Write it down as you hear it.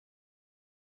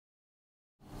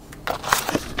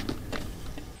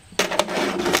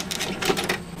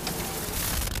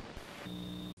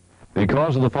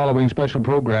Because of the following special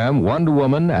program, Wonder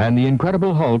Woman and the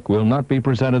Incredible Hulk will not be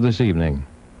presented this evening.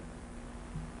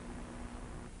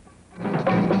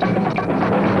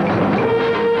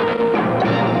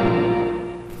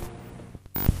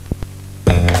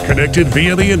 Connected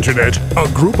via the internet, a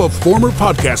group of former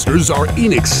podcasters are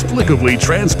inexplicably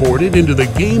transported into the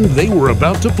game they were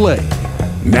about to play.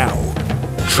 Now,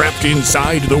 trapped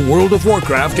inside the world of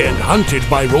Warcraft and hunted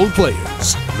by role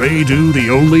players, they do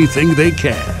the only thing they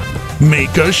can: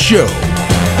 make a show.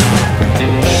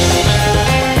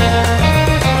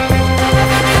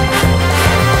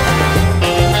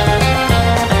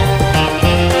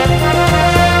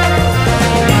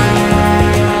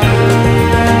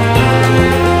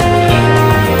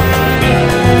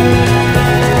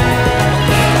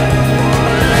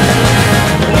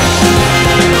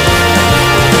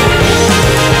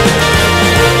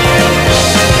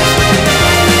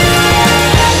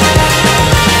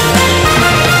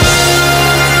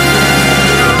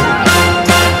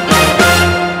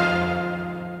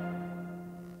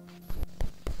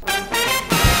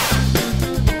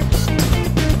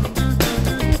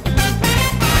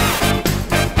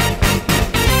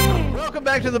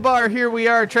 The bar. Here we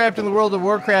are, trapped in the world of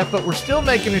Warcraft, but we're still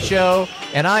making a show,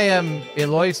 and I am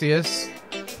Eloysius.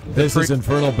 This is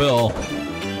Infernal Bill.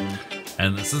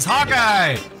 And this is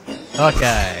Hawkeye.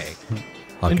 Hawkeye.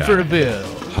 Infernal Bill.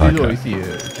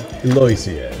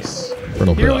 Eloysius.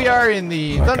 Here we are in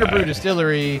the Thunderbrew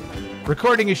Distillery,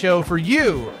 recording a show for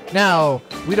you. Now,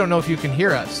 we don't know if you can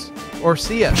hear us or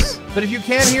see us, but if you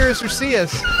can hear us or see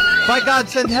us, by God,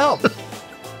 send help.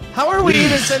 How are we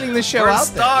even sending this show out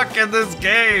there? We're stuck in this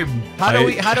game. How do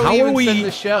we even send the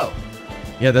show?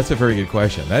 Yeah, that's a very good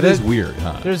question. That is weird,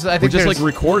 huh? I think we're just like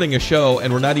recording a show,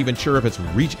 and we're not even sure if it's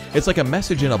It's like a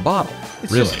message in a bottle.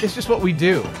 It's just what we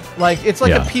do. Like it's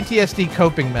like a PTSD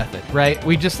coping method, right?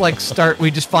 We just like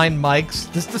we just find mics.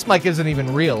 This mic isn't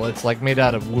even real. It's like made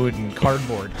out of wood and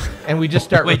cardboard, and we just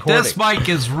start recording. Wait, this mic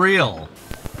is real.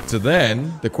 So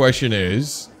then the question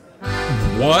is,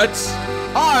 what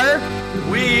are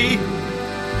we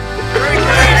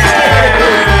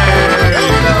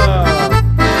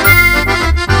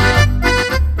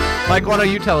Mike, why don't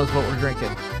you tell us what we're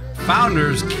drinking?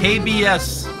 Founders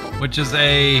KBS, which is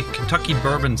a Kentucky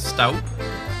bourbon stout,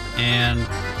 and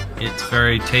it's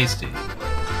very tasty.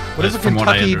 What is a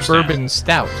Kentucky bourbon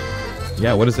stout?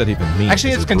 Yeah, what does that even mean?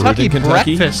 Actually, it's Kentucky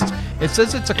breakfast. It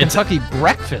says it's a Kentucky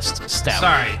breakfast stout.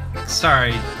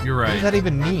 Sorry, you're right. What does that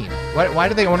even mean? Why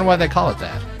do they wonder why they call it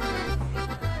that?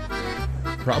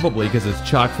 Probably because it's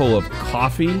chock full of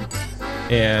coffee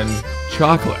and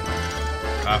chocolate.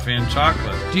 Coffee and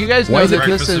chocolate. Do you guys know that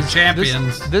this is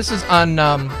champions? This is on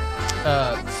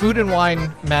Food and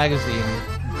Wine magazine.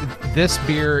 This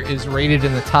beer is rated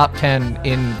in the top 10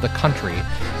 in the country.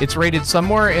 It's rated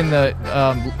somewhere in the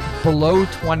below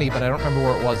 20, but I don't remember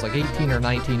where it was, like 18 or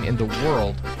 19 in the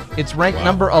world. It's ranked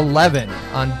number 11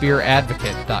 on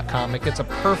beeradvocate.com. It gets a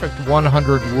perfect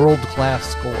 100 world-class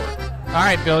score. All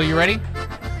right, Bill, you ready?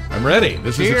 I'm ready.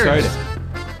 This is exciting.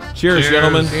 Cheers,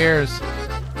 gentlemen. Cheers.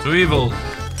 To evil.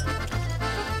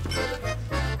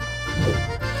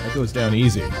 That goes down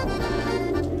easy.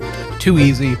 Too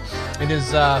easy. It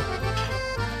is,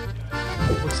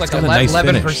 looks like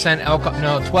 11% alcohol.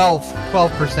 No,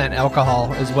 12%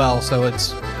 alcohol as well, so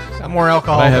it's got more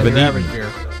alcohol than your average beer.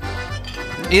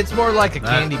 It's more like a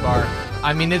candy bar.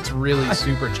 I mean, it's really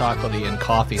super chocolatey and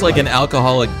coffee. It's like an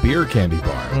alcoholic beer candy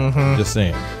bar. Mm-hmm. Just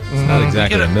saying. It's not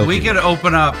exactly a milky. We could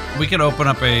open up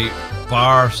a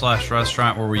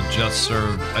bar/restaurant where we just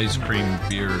serve ice cream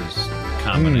beers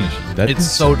combination. It's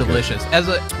so delicious. As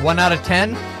a 1 out of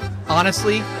 10,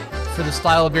 honestly, for the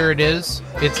style of beer it is,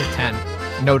 it's a 10.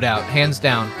 No doubt. Hands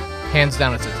down. Hands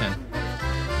down, it's a 10.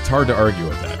 It's hard to argue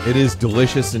with that. It is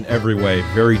delicious in every way,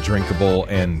 very drinkable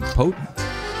and potent.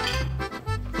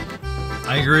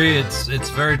 I agree. It's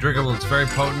very drinkable. It's very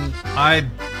potent.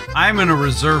 I'm going to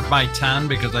reserve my 10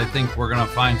 because I think we're going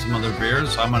to find some other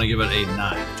beers, so I'm going to give it a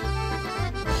 9.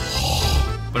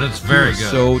 But it's very good.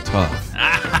 So tough.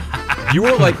 You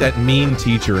were like that mean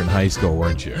teacher in high school,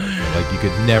 weren't you? Like you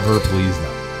could never please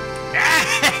them.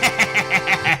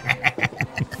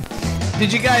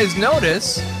 Did you guys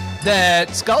notice that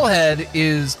Skullhead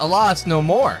is alas no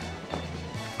more?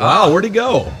 Wow, where'd he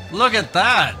go? Look at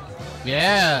that.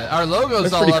 Yeah, our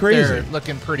logo's all up there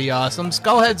looking pretty awesome.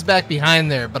 Skullhead's back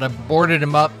behind there, but I boarded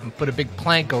him up and put a big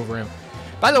plank over him.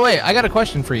 By the way, I got a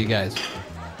question for you guys.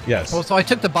 Yes. Well, so I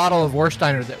took the bottle of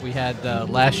Warsteiner that we had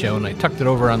last show, and I tucked it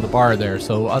over on the bar there,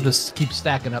 so I'll just keep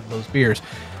stacking up those beers.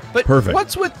 But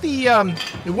what's with the,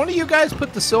 one of you guys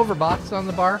put the silver box on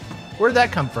the bar? Where'd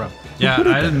that come from? Yeah,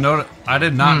 I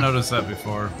did not notice that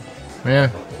before. Yeah.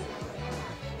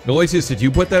 Aloysius, did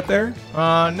you put that there?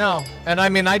 No. And I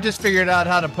mean, I just figured out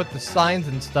how to put the signs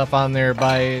and stuff on there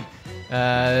by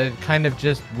kind of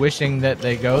just wishing that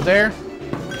they go there.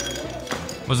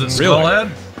 Was it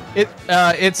Skullhead?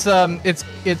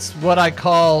 It's what I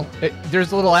call.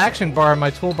 There's a little action bar in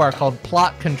my toolbar called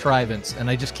plot contrivance, and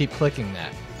I just keep clicking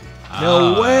that.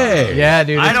 No way. Yeah,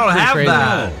 dude. I don't have crazy.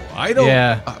 that. I don't.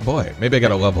 Yeah. Boy, maybe I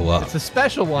gotta level up. It's a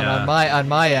special one Yeah. on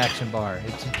my action bar.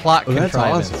 It's a plot Oh, that's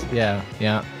contrivance. awesome.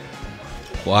 Yeah.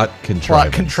 Plot contrivance.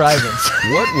 Plot contrivance.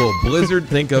 What will Blizzard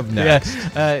think of next?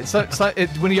 Yeah.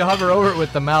 When you hover over it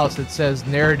with the mouse, it says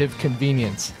narrative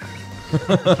convenience.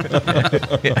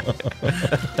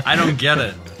 I don't get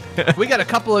it. We got a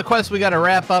couple of quests we got to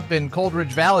wrap up in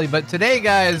Coldridge Valley, but today,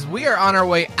 guys, we are on our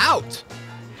way out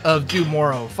of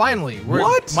Dumoro. Finally,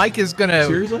 What? Mike is gonna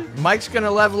Seriously? Mike's gonna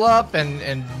level up,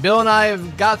 and Bill and I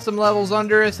have got some levels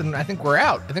under us, and I think we're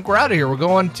out. I think we're out of here. We're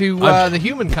going to the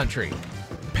human country.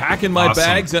 Packing my Awesome.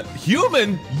 bags.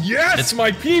 Human? Yes, It's-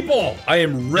 my people. I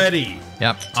am ready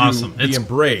Yep. to Awesome. be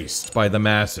embraced by the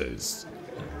masses.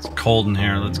 It's cold in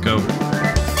here. Let's go.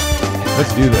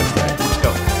 Let's do this thing. Let's go.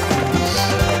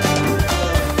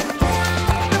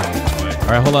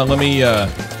 All right, hold on. Let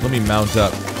me mount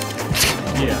up.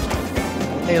 Yeah.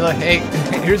 Hey, look. Hey,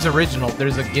 here's original.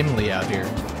 There's a Gimli out here,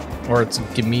 or it's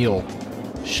Gimil.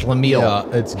 Schlemiel.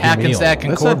 Yeah, it's Hackensack Gimil.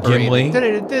 That's not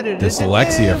Incorporated. Gimli.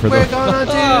 Dyslexia for We're the- gonna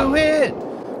do it.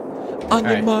 On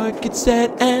your mark, get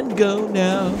set, and go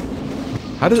now.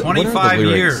 How does 25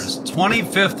 years.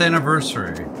 25th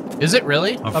anniversary. Is it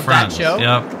really? Of Friends. that show?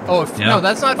 Yep. Oh, Yep. no,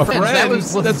 that's not Friends. That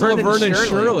was that's Laverne and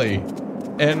Shirley.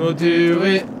 And we'll do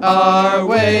it our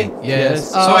way. Yes.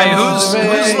 So wait, who's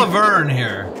way. Laverne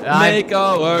here? Make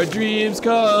all our dreams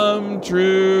come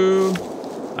true.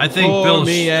 I think For Bill's.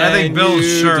 me I think and Bill's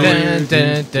you. Shirley. Dun,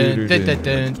 dun, dun, dun, dun,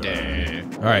 dun,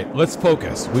 dun. All right, let's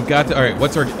focus. We've got to. All right,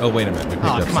 what's our? Oh, wait a minute. We picked Oh,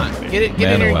 up come on. somebody. Get in here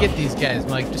and Manuel. get these guys,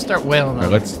 Mike. Just start wailing All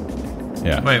on right, them. let's.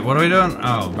 Yeah. Wait, what are we doing? Oh,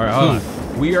 All right, hold on.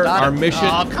 We are Got our it. mission.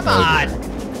 Oh, come on.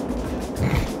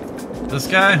 this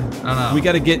guy? Oh no. We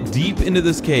got to get deep into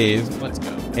this cave Let's go.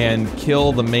 and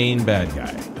kill the main bad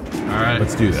guy. All right,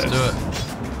 Let's do Let's this. do it.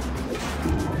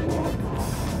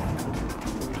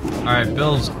 All right,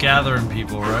 Bill's gathering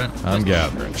people, right? I'm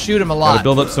gathering. Shoot him a Gotta lot.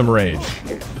 build up some rage.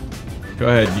 Go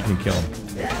ahead, you can kill him.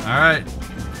 All right.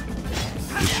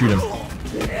 Just shoot him.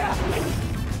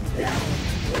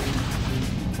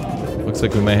 Looks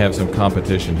like we may have some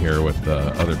competition here with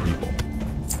other people.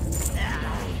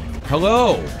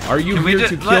 Hello, are you Can we here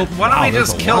just, to kill? why don't Wow, we there's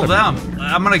just a kill lot of them?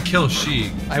 I'm gonna kill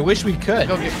Sheik. I wish we could.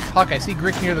 Go get Hawkeye. See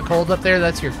Grick near the cold up there?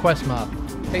 That's your quest mob.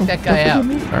 Take that guy out.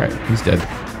 All right, he's dead.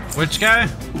 Which guy?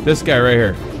 This guy right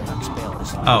here.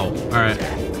 Oh, all right.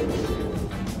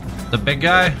 The big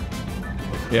guy?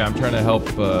 Yeah, I'm trying to help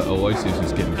Aloysius,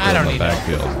 who's getting I killed don't in the need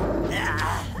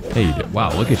backfield. Hey, you did.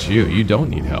 Wow, look at you. You don't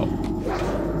need help.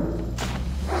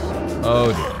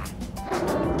 Oh dear.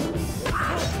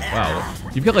 Wow,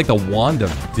 you've got like the wand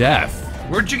of death.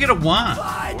 Where'd you get a wand?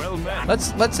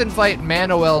 Let's invite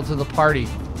Manuel to the party.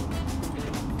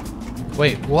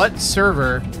 Wait, what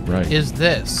server Right. is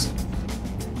this?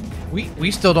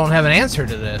 We still don't have an answer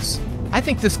to this. I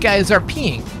think this guy is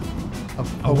RPing.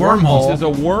 A wormhole. This is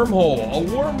a wormhole. A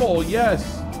wormhole,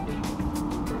 yes.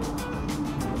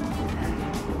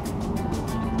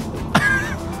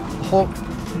 Oh,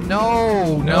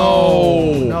 no,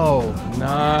 No. no.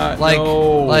 Not Like,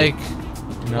 no, like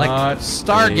not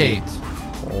Stargate.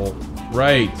 a-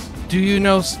 right. Do you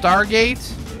know Stargate?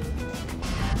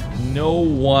 No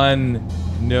one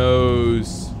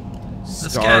knows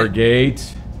This guy- Stargate.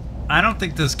 I don't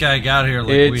think this guy got here like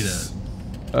we did. It's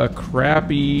a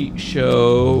crappy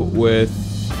show with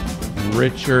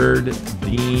Richard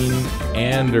Dean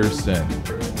Anderson.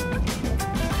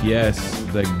 Yes,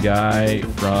 the guy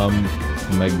from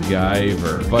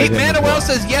MacGyver. Hey, Invite him as Manuel well.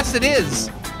 says yes, it is.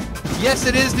 Yes,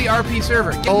 it is the RP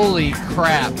server. Holy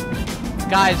crap,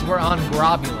 guys, we're on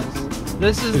Grobulus.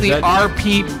 This is the that-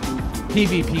 RP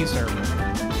PvP server.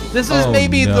 This is Oh,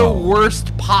 maybe the no.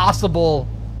 worst possible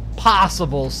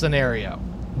scenario.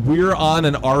 We're on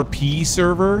an RP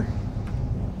server.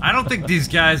 I don't think these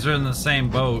guys are in the same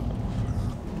boat.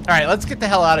 All right, let's get the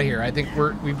hell out of here. I think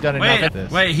we've done enough Wait, of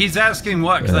this. wait, he's asking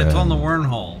what? Because I told him the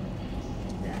wormhole.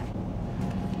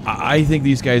 I think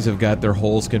these guys have got their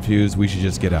holes confused. We should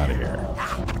just get out of here.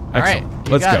 All right, Excellent.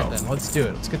 you Let's got go. it then. Let's do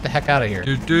it. Let's get the heck out of here.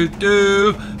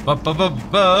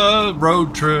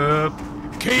 Road trip.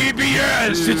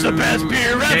 KBS, it's the best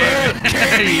beer ever.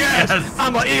 KBS.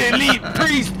 I'm an elite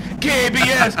priest.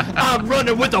 KBS, I'm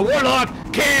running with the warlock.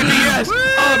 KBS,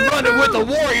 I'm running with the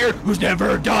warrior who's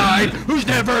never died,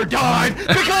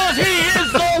 because he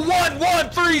is the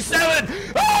 1137.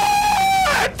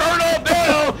 Inferno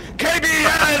Bill,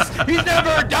 KBS, he's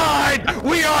never died.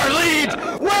 We are leads.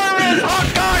 Where is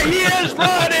Hawkeye? He is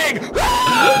running.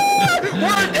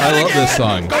 We're dead I love again. this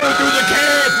song. Going through the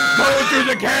cave, going through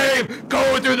the cave,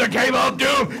 going through the cave of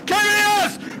doom.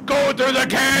 KBS, going through the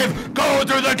cave, going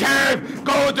through the cave,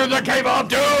 going through the cave of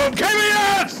doom.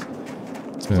 KBS.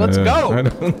 Let's go. I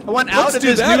want out of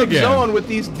this new zone with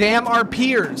these damn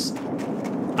RPers.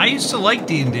 I used to like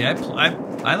D&D.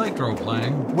 I liked role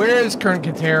playing. Where is Kern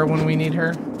Kater when we need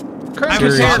her? Kern I have a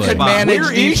Kater soft could spot. manage Where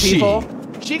these is she? people.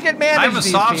 She could manage I have a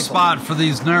these soft people. spot for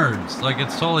these nerds. Like,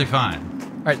 it's totally fine.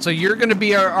 All right, so you're going to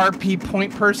be our RP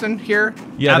point person here?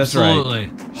 Yeah, Absolutely.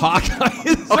 that's right. Hawkeye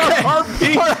is Okay. our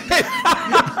RP.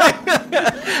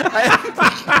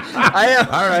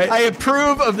 All right. I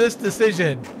approve of this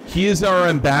decision. He is our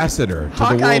ambassador to the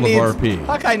world of RP.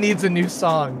 Hawkeye needs a new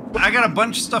song. I got a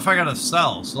bunch of stuff I gotta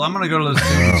sell, so I'm gonna go to this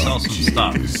dude and sell some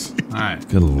stuff. All right.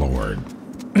 Good lord.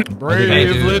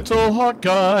 Brave dude. little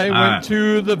Hawkeye went right.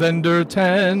 to the vendor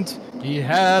tent. He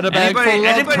had a bag full of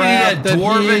anybody crap need a that he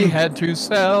dwarven- had to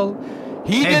sell.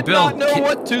 He Hey, did Bill, not know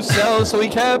what to sell, so he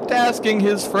kept asking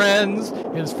his friends.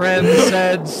 His friends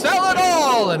said, "Sell it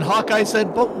all!" And Hawkeye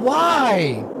said, "But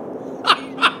why?"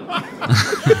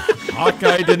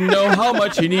 Hawkeye didn't know how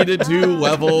much he needed to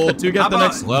level to get How the about-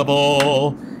 next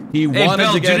level. He Hey, wanted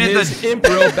Bill, to do you get need his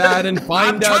impro bat and I'm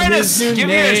find out trying his to new give you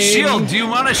name. a shield. Do you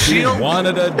want a He shield?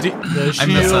 wanted a The I missed that,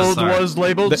 shield sorry. was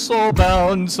labeled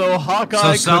soulbound, so Hawkeye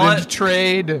So sell couldn't it?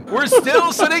 trade. We're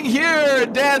still sitting here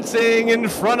dancing in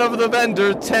front of the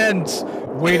vendor tent,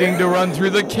 waiting to run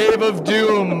through the cave of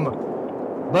doom.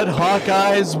 But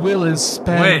Hawkeye's will is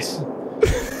spent. Wait.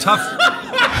 Tough.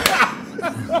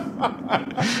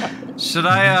 Should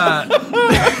I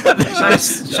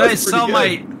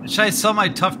sell my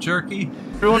tough jerky?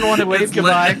 Everyone want to wave It's lit.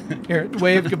 goodbye? Here,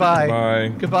 wave goodbye.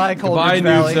 Bye. Goodbye, Goodbye, Coldridge New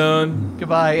Valley. Zone.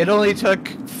 Goodbye. It only took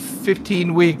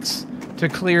 15 weeks to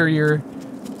clear your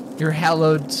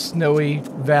hallowed snowy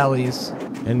valleys.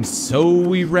 And so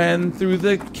we ran through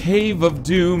the cave of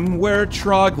doom where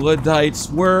troglodytes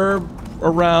were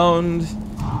around.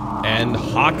 And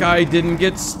Hawkeye didn't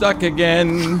get stuck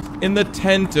again in the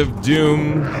tent of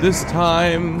doom this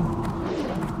time.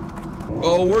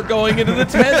 Oh, we're going into the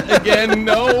tent again.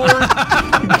 No,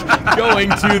 we're going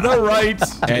to the right.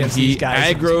 And Yes, he these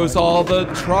guys are aggroes smart. all the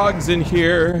trogs in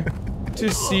here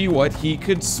to see what he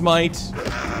could smite.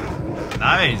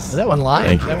 Nice. That one rhymed.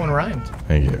 Thank you. That one rhymed.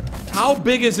 Thank you. How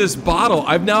big is this bottle?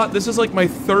 This is like my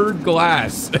third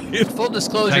glass. Full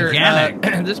disclosure,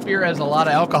 Gigantic. this beer has a lot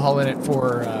of alcohol in it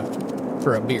for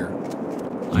a beer.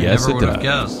 I Yes, never it would have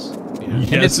does. guessed. And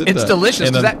Yes, it's does. delicious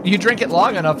And because you drink it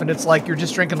long enough and it's like you're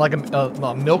just drinking like a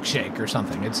milkshake or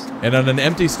something. And on an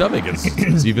empty stomach,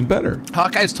 it's even better.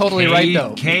 Hawkeye's totally right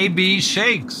though. KB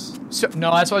shakes. So,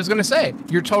 no, that's what I was gonna say.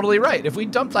 You're totally right. If we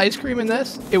dumped ice cream in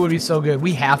this, it would be so good.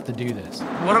 We have to do this.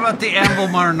 What about the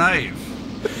Anvilmar knife?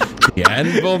 The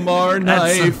Anvilmar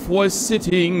knife was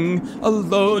sitting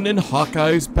alone in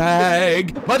Hawkeye's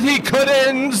bag. But he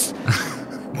couldn't.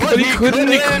 But he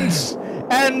couldn't.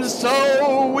 And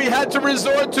so we had to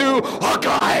resort to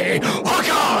Hawkeye.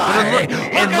 Hawkeye.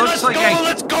 It looks like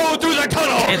let's go through the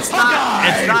tunnel. It's not.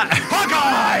 It's not.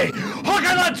 Hawkeye.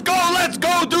 Hawkeye, let's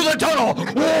go through the tunnel.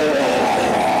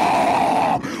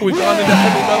 We've gone into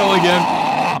heavy metal again.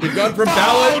 We've gone from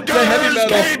ballad to heavy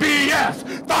metal. KBS.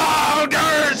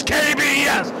 Founders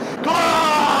KBS.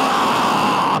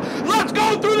 Let's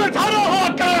go through the tunnel,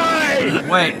 Hawkeye.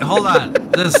 Wait, hold on.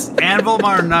 This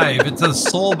Anvilmar knife, it says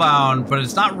soulbound, but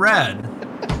it's not red.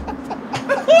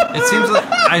 It seems like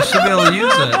I should be able to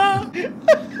use it.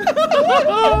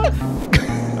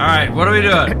 All right, what are we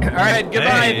doing? All right, goodbye,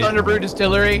 Hey. Thunderbrew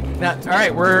Distillery. Now, all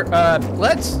right, we're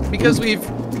because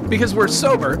we're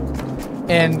sober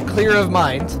and clear of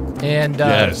mind, and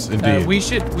Yes, indeed. we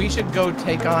should go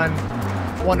take on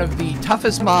one of the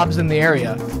toughest mobs in the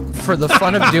area for the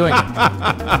fun of doing it.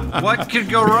 What could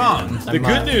go wrong? The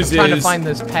good news I'm trying to is find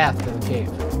this path to the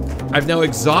cave. I've now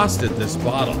exhausted this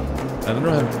bottle. I don't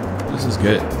know how. This is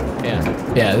good.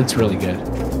 Yeah, it's really good.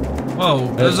 Whoa,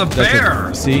 there's a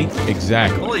bear. See?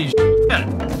 Exactly. Holy shit.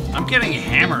 I'm getting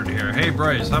hammered here. Hey,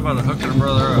 Bryce, how about hooking a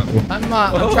brother up?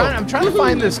 I'm trying to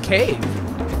find this cave.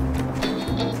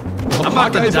 I'm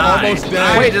about to Hawkeye's die. almost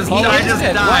dead. I just he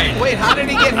died. instant. Wait, how did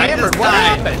he get I just hammered? What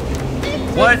died. happened?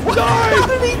 What? How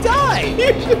did he die?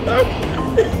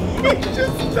 He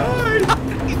just died.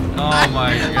 Oh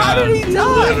my How god. did he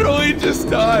die? Literally just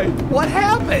died. What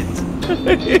happened?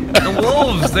 The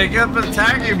wolves, they kept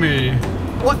attacking me.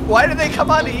 What? Why did they come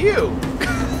onto you?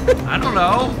 I don't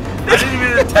know. I didn't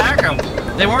even attack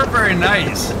them. They weren't very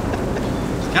nice.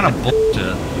 It's kind of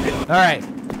bullshit. All right.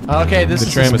 Okay, this The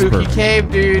is tram a is spooky perfect.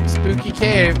 cave, dude. Spooky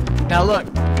cave. Now look,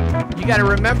 you got to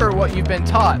remember what you've been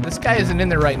taught. This guy isn't in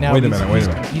there right now. Wait a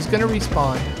minute. He's gonna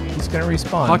respawn. He's gonna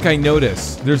respawn. Hawkeye,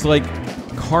 notice there's like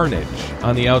carnage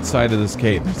on the outside of this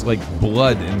cave. There's like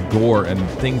blood and gore and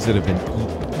things that have been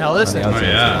eaten. Now listen, On the outside.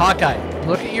 Oh, yeah. Hawkeye,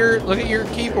 look at your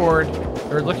keyboard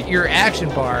or look at your action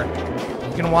bar.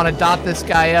 You're gonna want to dot this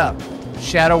guy up.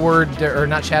 Shadow word or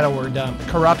not shadow word.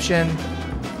 Corruption,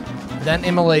 then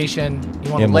immolation.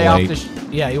 You want to lay off the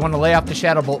you want to lay off the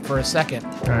shadow bolt for a second.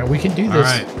 All right, we can do this. All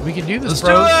right. We can do this, Let's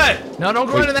bro. do it! No, don't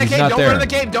go Wait, into that he's cave. not Don't there. run in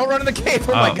the cave. Don't run in the cave.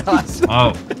 Oh, my god.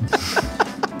 Oh.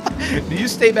 You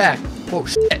stay back. Oh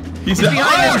shit. He's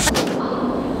behind us.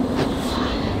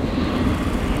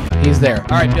 He's there.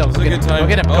 All right, Bill. This Go is a get him. good time. Go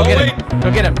get him. Oh, Go get wait. him.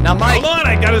 Go get him. Now, Mike. Hold on,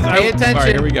 I got his. Pay attention. All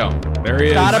right, here we go. There he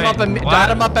is. Dot him up and Wait, dot what?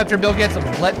 him up after Bill gets him.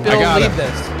 Let Bill got lead him.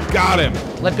 this. Got him.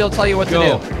 Let Bill tell you what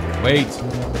Go. to do. Wait.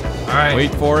 All right.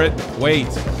 Wait for it. Wait.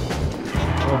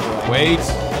 Wait.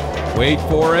 Wait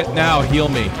for it. Now heal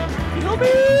me. Heal me.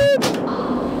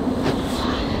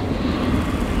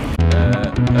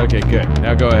 Okay, good.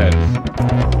 Now go ahead.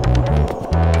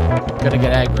 Gonna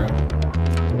get aggro.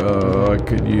 Oh, I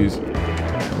could use.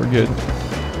 We're good.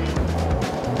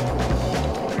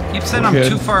 Keep saying We're I'm good.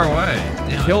 too far away.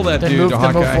 Damn. Kill that Then dude, move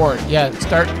Hawkeye. forward. Yeah,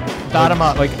 start dot him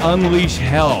up. Like unleash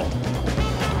hell.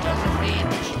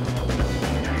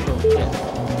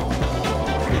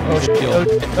 Oh shit. Oh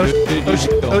shit. Oh shit. Oh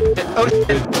shit. Oh shit. Oh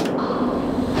shit.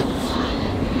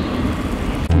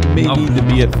 You may need to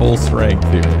be at full strength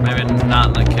here. Maybe not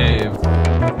in the cave.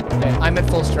 Okay, I'm at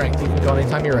full strength. You can go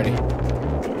anytime you're ready.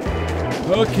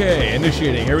 Okay,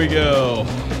 initiating. Here we go.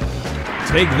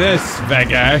 Take this,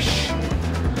 Vagash.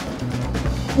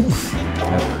 Oof.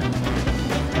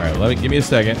 All right, give me a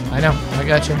second. I know. I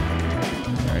got you. All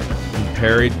right, he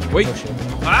parried. Wait, Oh shit.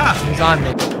 Ah! He's on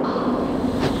me.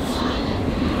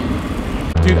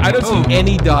 dude, I don't see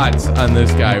any dots on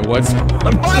this guy. What's?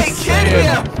 I'm Mike, just get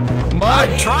saying. him!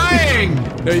 I'm trying!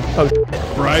 Hey, Oh,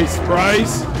 Bryce.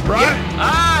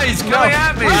 Ah, he's coming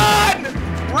at me!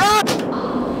 Run!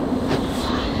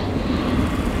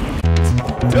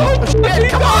 Oh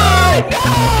shit! Come on! No!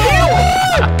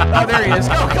 Oh, there he is.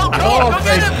 Go! Oh, Go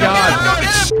thank get him! God.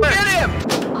 Go get him!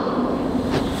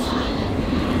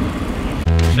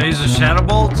 Should I use a shadow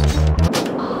bolt?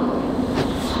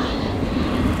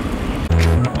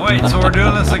 Wait, so we're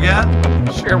doing this again?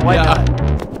 Sure, why Yeah. not?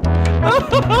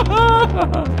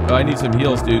 Oh, I need some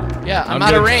heals, dude. Yeah, I'm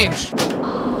out of good. range.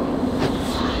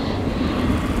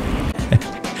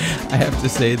 I have to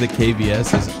say the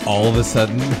KBS is all of a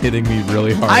sudden hitting me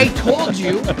really hard. I told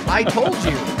you.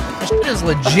 This shit is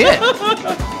legit.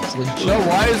 It's legit. So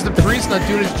why is the priest not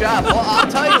doing his job? Well,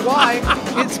 I'll tell you why.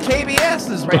 It's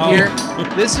KBS's right here.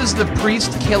 This is the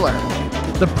priest killer.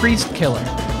 The priest killer.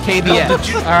 KBS.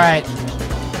 All right.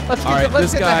 Let's get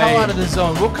this the guy- hell out of the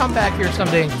zone. We'll come back here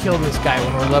someday and kill this guy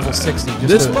when we're level 60. Just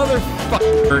This to-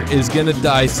 motherfucker is gonna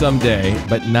die someday,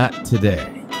 but not today.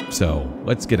 So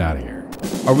let's get out of here.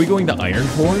 Are we going to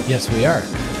Ironfort? Yes, we are.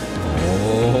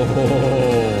 Oh,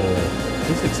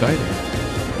 this is exciting.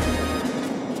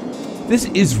 This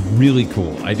is really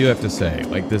cool. I do have to say,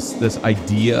 like this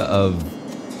idea of,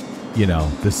 you know,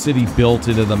 the city built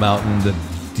into the mountain, the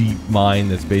deep mine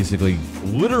that's basically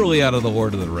literally out of the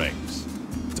Lord of the Rings.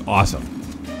 It's awesome.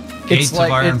 Gates of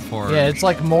it's- Ironforge. Yeah, it's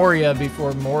like Moria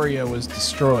before Moria was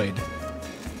destroyed.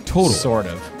 Total. Sort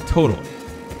of. Totally.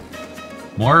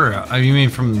 More? You mean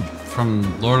from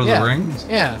Lord of Yeah. the Rings?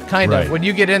 Yeah, kind Right. of. When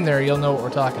you get in there, you'll know what we're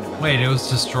talking about. Wait, it was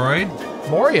destroyed?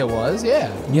 Moria was, yeah.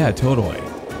 Yeah, totally.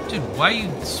 Dude, why you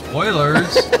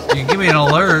spoilers? You give me an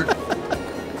alert.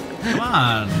 Come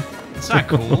on. It's not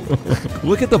cool.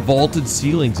 Look at the vaulted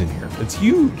ceilings in here. It's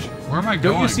huge. Where am I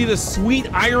going? Don't you see the sweet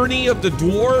irony of the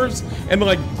dwarves and the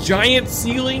like giant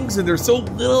ceilings and they're so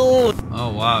little? Oh,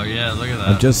 wow. Yeah, look at that.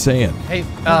 I'm just saying. Hey,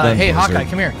 Well done, hey, Blizzard. Hawkeye,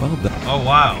 come here. Well done. Oh,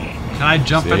 wow. Can I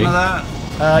jump See? into that?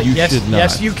 You yes, should not.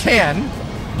 yes, you can.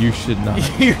 You should not.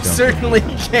 You jump certainly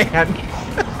can.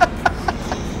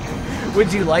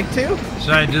 Would you like to? Should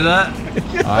I do that?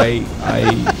 I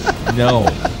no.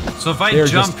 So if I They're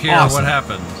jump just here, awesome. what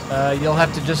happens? You'll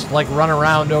have to just like run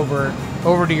around over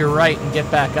to your right and get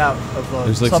back out of the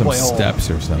There's like some subway hole. steps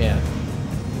or something. Yeah.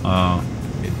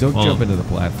 Don't Well- jump into the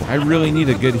platform. I really need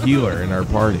a good healer in our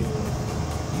party.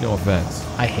 No offense.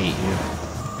 I hate you.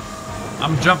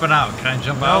 I'm jumping out. Can I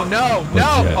jump out? No.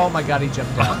 Legit. Oh my god, he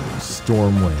jumped out.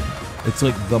 Stormwind. It's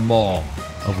like the mall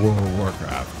of World of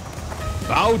Warcraft.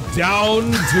 Bow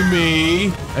down to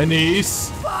me,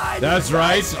 Anise. That's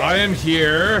right, I am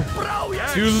here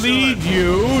to lead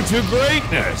you to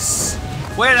greatness.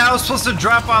 Wait, I was supposed to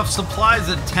drop off supplies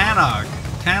at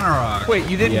Tanarok. Wait,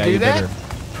 you didn't Yeah, do you that?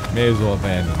 may as well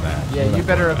abandon that. Yeah, We're you not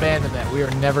better going back. abandon that. We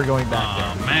are never going back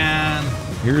Oh there. man.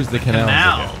 Here's the canals.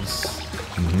 Canals.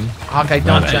 Hawkeye,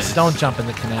 Nice. don't jump in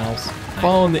the canals.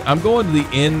 I'm going to the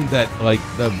inn that like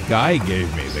the guy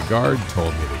gave me. The guard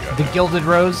told me to go. The Gilded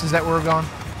Rose, is that where we're going?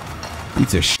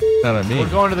 Beats a shit out of me. We're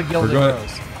going to the Gilded We're going-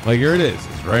 Rose. Like here it is.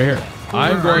 It's right here.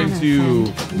 I'm going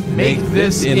to Make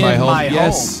this in my in home. my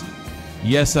Yes.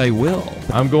 Yes, I will.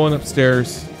 I'm going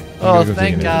upstairs. I'm Oh, gonna go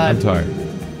thank take a nap. I'm God.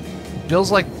 tired.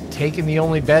 Bill's like taking the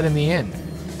only bed in the inn.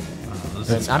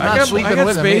 I'm not sleeping I got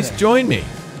with him space. either. Join me.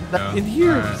 That- In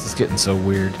here. Alright. This is getting so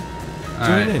weird.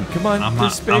 Join in. Come on.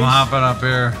 There's space. I'm hopping up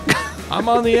here. I'm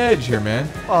on the edge here, man.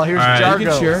 Oh, here's All right, you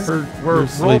Jargo. can share. We're You're role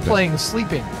sleeping. playing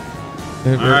sleeping.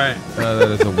 right. That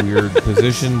is a weird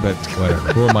position, but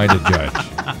whatever. Who am I to judge?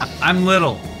 I'm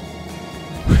little.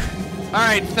 All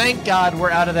right, thank God we're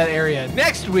out of that area.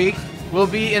 Next week we'll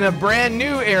be in a brand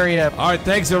new area. All right.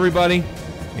 Thanks, everybody.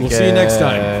 We'll see you next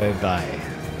time. Bye.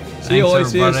 See you,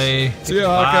 Thanks, Oasis. everybody. See you,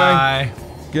 Hawkeye. Bye.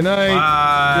 Good night.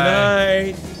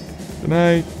 Bye. Good night. Good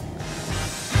night.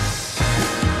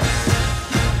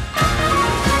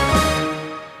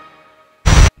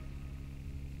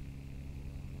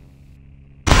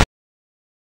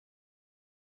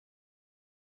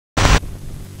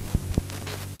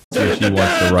 See if she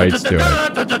wants the rights to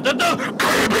it.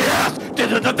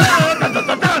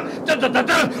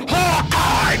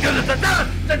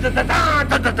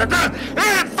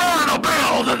 Infernal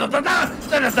bells!